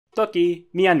Toki,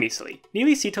 mian Misali.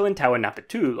 Nili sitalin tawa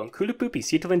napatu lon kulupu pi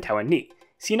sitalin tawa ni.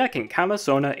 Sina ken kama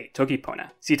sona e toki pona.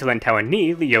 Sitalin tawa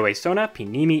ni lio e sona pi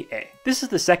nimi e. This is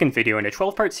the second video in a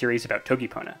 12-part series about toki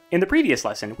pona. In the previous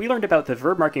lesson, we learned about the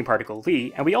verb marking particle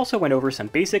li, and we also went over some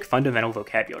basic fundamental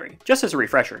vocabulary. Just as a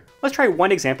refresher, let's try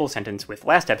one example sentence with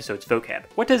last episode's vocab.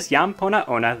 What does yam pona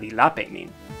ona li lape mean?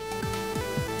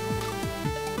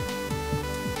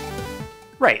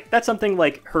 Right, that's something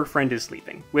like her friend is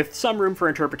sleeping, with some room for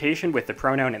interpretation with the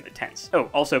pronoun and the tense. Oh,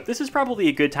 also, this is probably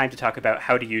a good time to talk about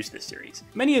how to use this series.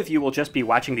 Many of you will just be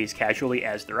watching these casually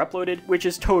as they're uploaded, which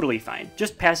is totally fine.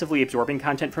 Just passively absorbing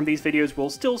content from these videos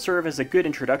will still serve as a good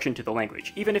introduction to the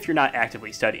language, even if you're not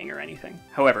actively studying or anything.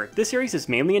 However, this series is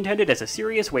mainly intended as a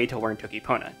serious way to learn toki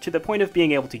pona, to the point of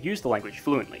being able to use the language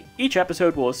fluently. Each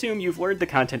episode will assume you've learned the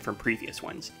content from previous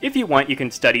ones. If you want, you can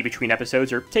study between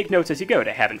episodes or take notes as you go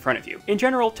to have in front of you. In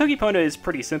general, toki pona is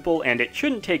pretty simple, and it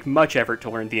shouldn't take much effort to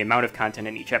learn the amount of content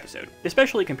in each episode,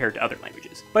 especially compared to other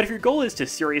languages. But if your goal is to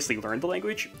seriously learn the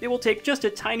language, it will take just a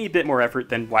tiny bit more effort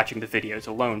than watching the videos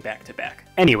alone back to back.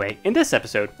 Anyway, in this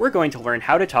episode, we're going to learn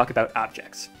how to talk about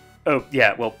objects. Oh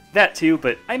yeah, well, that too,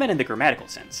 but I meant in the grammatical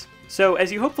sense. So,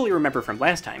 as you hopefully remember from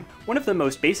last time, one of the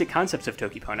most basic concepts of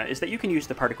toki pona is that you can use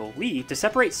the particle li to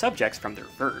separate subjects from their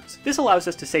verbs. This allows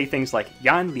us to say things like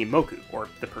yan li moku, or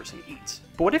the person eats.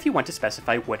 But what if you want to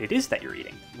specify what it is that you're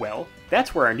eating? Well,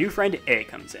 that's where our new friend e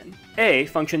comes in. E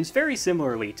functions very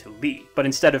similarly to li, but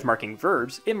instead of marking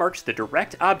verbs, it marks the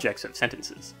direct objects of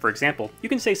sentences. For example, you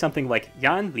can say something like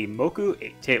yan li moku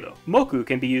e telo. Moku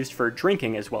can be used for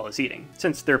drinking as well as eating,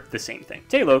 since they're the same thing.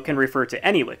 Telo can refer to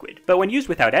any liquid, but when used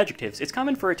without adjectives, it's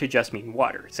common for it to just mean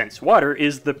water, since water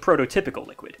is the prototypical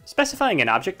liquid. Specifying an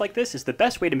object like this is the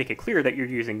best way to make it clear that you're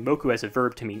using moku as a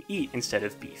verb to mean eat instead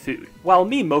of be food. While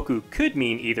mi moku could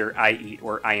mean either I eat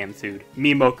or I am food,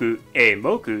 mi moku e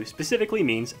moku specifically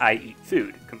means I eat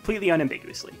food, completely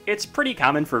unambiguously. It's pretty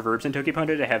common for verbs in toki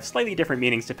pona to have slightly different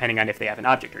meanings depending on if they have an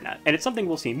object or not, and it's something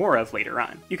we'll see more of later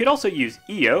on. You could also use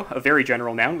iyo, a very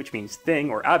general noun which means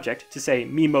thing or object, to say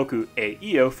mi moku e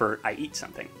iyo for I eat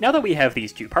something. Now that we have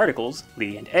these two particles,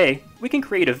 li and e, we can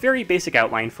create a very basic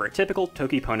outline for a typical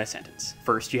toki pona sentence.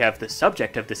 First, you have the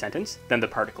subject of the sentence, then the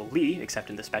particle li, except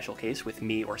in the special case with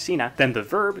mi or sina, then the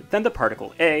verb, then the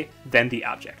particle e, then the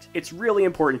object. It's really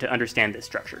important to understand this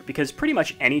structure, because pretty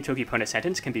much any toki pona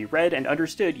sentence can be read and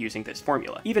understood using this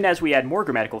formula, even as we add more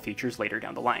grammatical features later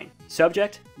down the line.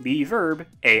 Subject, li verb,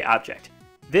 e object.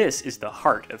 This is the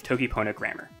heart of toki pona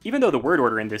grammar. Even though the word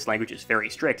order in this language is very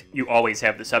strict, you always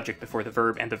have the subject before the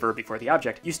verb and the verb before the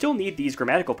object, you still need these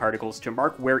grammatical particles to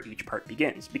mark where each part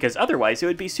begins, because otherwise it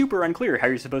would be super unclear how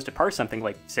you're supposed to parse something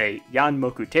like, say, yan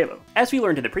moku telo. As we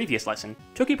learned in the previous lesson,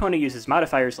 toki pona uses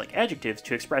modifiers like adjectives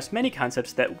to express many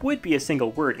concepts that would be a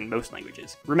single word in most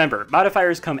languages. Remember,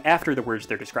 modifiers come after the words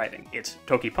they're describing. It's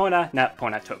toki pona, not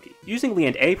pona toki. Using li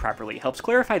and e properly helps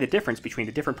clarify the difference between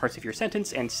the different parts of your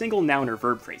sentence and single noun or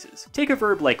verb phrases. Take a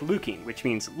verb like lukin, which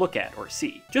means look at or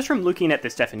see. Just from looking at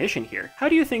this definition here, how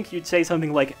do you think you'd say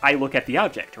something like I look at the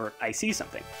object, or I see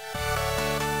something?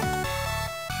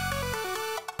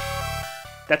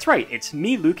 That's right, it's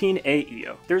mi lukin e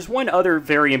iyo. There's one other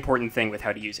very important thing with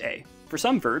how to use e. For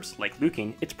some verbs, like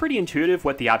lukin, it's pretty intuitive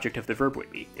what the object of the verb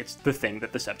would be. It's the thing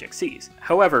that the subject sees.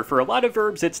 However, for a lot of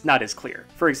verbs, it's not as clear.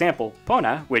 For example,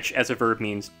 pona, which as a verb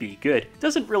means be good,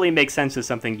 doesn't really make sense as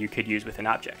something you could use with an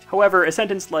object. However, a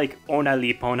sentence like ona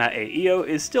li pona e iyo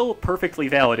is still perfectly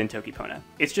valid in toki pona.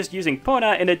 It's just using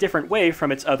pona in a different way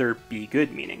from its other be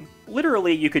good meaning.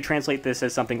 Literally, you could translate this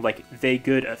as something like they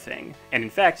good a thing. And in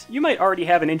fact, you might already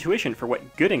have an intuition for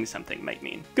what gooding something might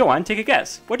mean. Go on, take a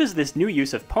guess. What does this new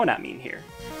use of pona mean here?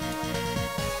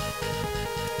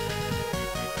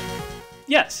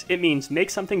 Yes, it means make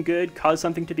something good, cause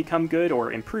something to become good,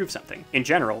 or improve something. In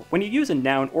general, when you use a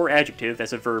noun or adjective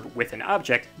as a verb with an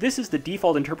object, this is the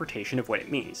default interpretation of what it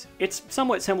means. It's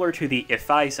somewhat similar to the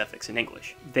ify suffix in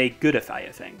English. They goodify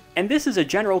a thing. And this is a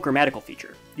general grammatical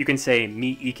feature. You can say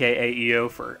mi ike e iyo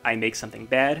for I make something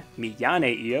bad, mi yan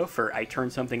e iyo for I turn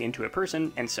something into a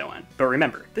person, and so on. But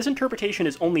remember, this interpretation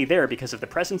is only there because of the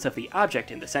presence of the object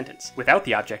in the sentence. Without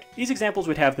the object, these examples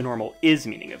would have the normal is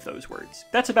meaning of those words.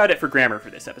 That's about it for grammar for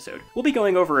this episode. We'll be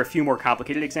going over a few more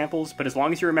complicated examples, but as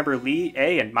long as you remember li,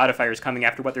 e, and modifiers coming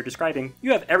after what they're describing,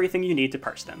 you have everything you need to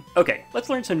parse them. Okay, let's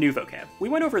learn some new vocab. We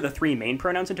went over the three main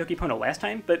pronouns in toki pona last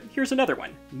time, but here's another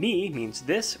one. Mi means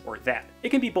this or that. It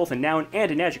can be both a noun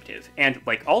and an adjective, adjective, and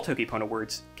like all tokipona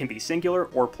words, can be singular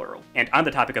or plural. And on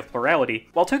the topic of plurality,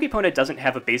 while tokipona doesn't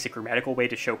have a basic grammatical way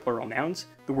to show plural nouns,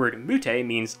 the word mute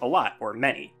means a lot or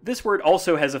many. This word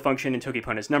also has a function in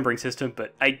tokipona's numbering system,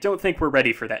 but I don't think we're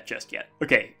ready for that just yet.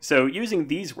 Okay, so using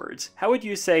these words, how would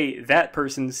you say that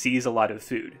person sees a lot of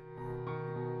food?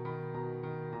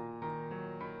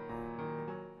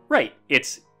 Right,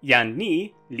 it's yan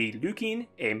ni, li lukin,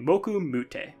 e moku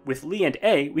mute. With li and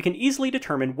e, we can easily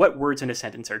determine what words in a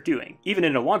sentence are doing, even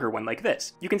in a longer one like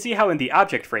this. You can see how in the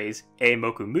object phrase, e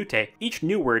moku mute, each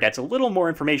new word adds a little more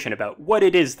information about what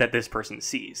it is that this person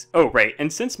sees. Oh right,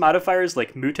 and since modifiers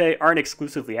like mute aren't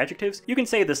exclusively adjectives, you can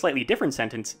say the slightly different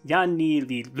sentence, yan ni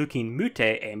li lukin mute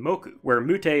e moku, where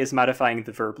mute is modifying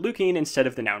the verb lukin instead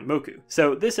of the noun moku.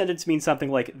 So this sentence means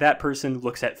something like, that person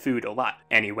looks at food a lot.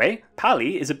 Anyway,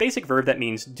 pali is a basic verb that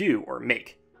means do or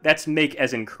make. That's make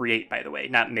as in create, by the way,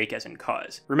 not make as in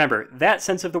cause. Remember, that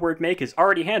sense of the word make is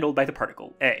already handled by the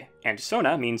particle e. And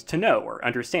sona means to know or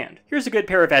understand. Here's a good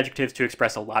pair of adjectives to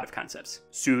express a lot of concepts.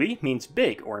 Suli means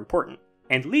big or important,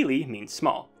 and lili means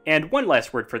small. And one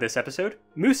last word for this episode,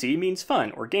 musi means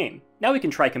fun or game. Now we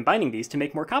can try combining these to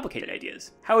make more complicated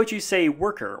ideas. How would you say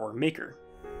worker or maker?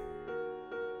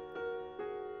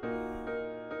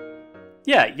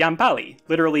 Yeah, yampali,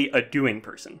 literally a doing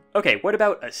person. Okay, what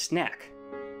about a snack?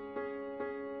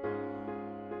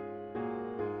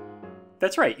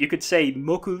 That's right, you could say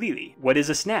moku lili. What is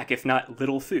a snack if not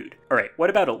little food? Alright, what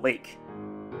about a lake?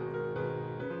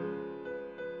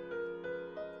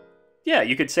 Yeah,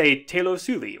 you could say telo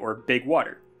suli, or big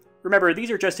water. Remember, these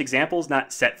are just examples,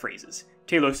 not set phrases.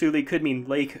 Telo suli could mean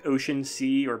lake, ocean,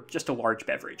 sea, or just a large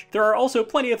beverage. There are also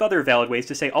plenty of other valid ways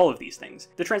to say all of these things.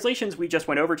 The translations we just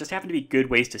went over just happen to be good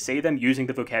ways to say them using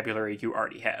the vocabulary you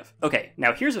already have. Okay,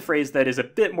 now here's a phrase that is a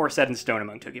bit more set in stone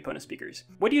among tokipona speakers.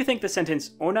 What do you think the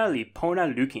sentence ona li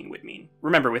pona lukin would mean?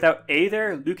 Remember, without a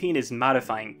there, lukin is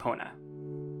modifying pona.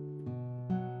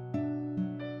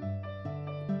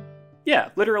 Yeah,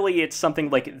 literally it's something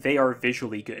like they are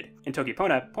visually good. In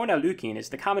tokipona, pona lukin is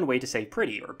the common way to say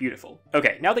pretty or beautiful.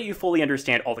 Okay, now that you fully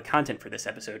understand all the content for this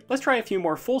episode, let's try a few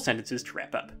more full sentences to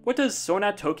wrap up. What does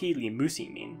sona toki li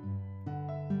musi mean?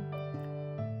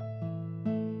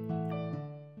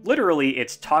 Literally,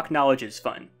 it's talk knowledge is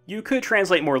fun. You could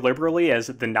translate more liberally as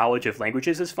the knowledge of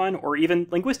languages is fun, or even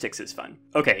linguistics is fun.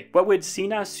 Okay, what would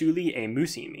sina suli e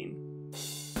musi mean?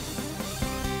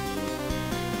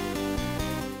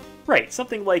 Right,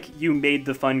 something like you made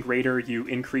the fun greater, you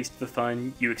increased the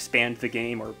fun, you expand the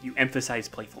game, or you emphasize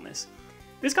playfulness.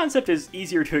 This concept is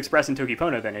easier to express in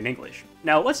tokipona than in English.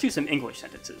 Now let's do some English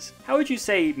sentences. How would you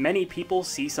say many people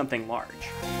see something large?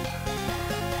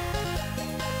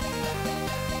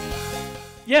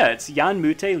 Yeah, it's yan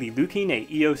mute li lukin e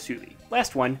io suli.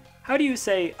 Last one, how do you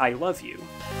say I love you?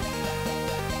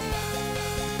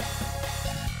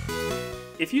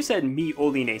 If you said mi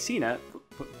oli ne sina,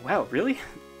 wow, really?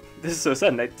 This is so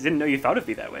sudden, I didn't know you thought of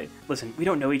me that way. Listen, we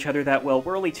don't know each other that well,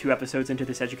 we're only 2 episodes into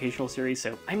this educational series,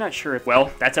 so I'm not sure if— Well,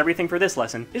 that's everything for this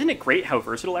lesson. Isn't it great how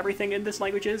versatile everything in this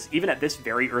language is, even at this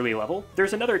very early level?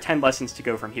 There's another 10 lessons to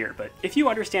go from here, but if you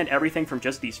understand everything from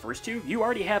just these first 2, you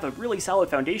already have a really solid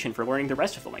foundation for learning the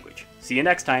rest of the language. See you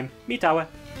next time. Mitawa!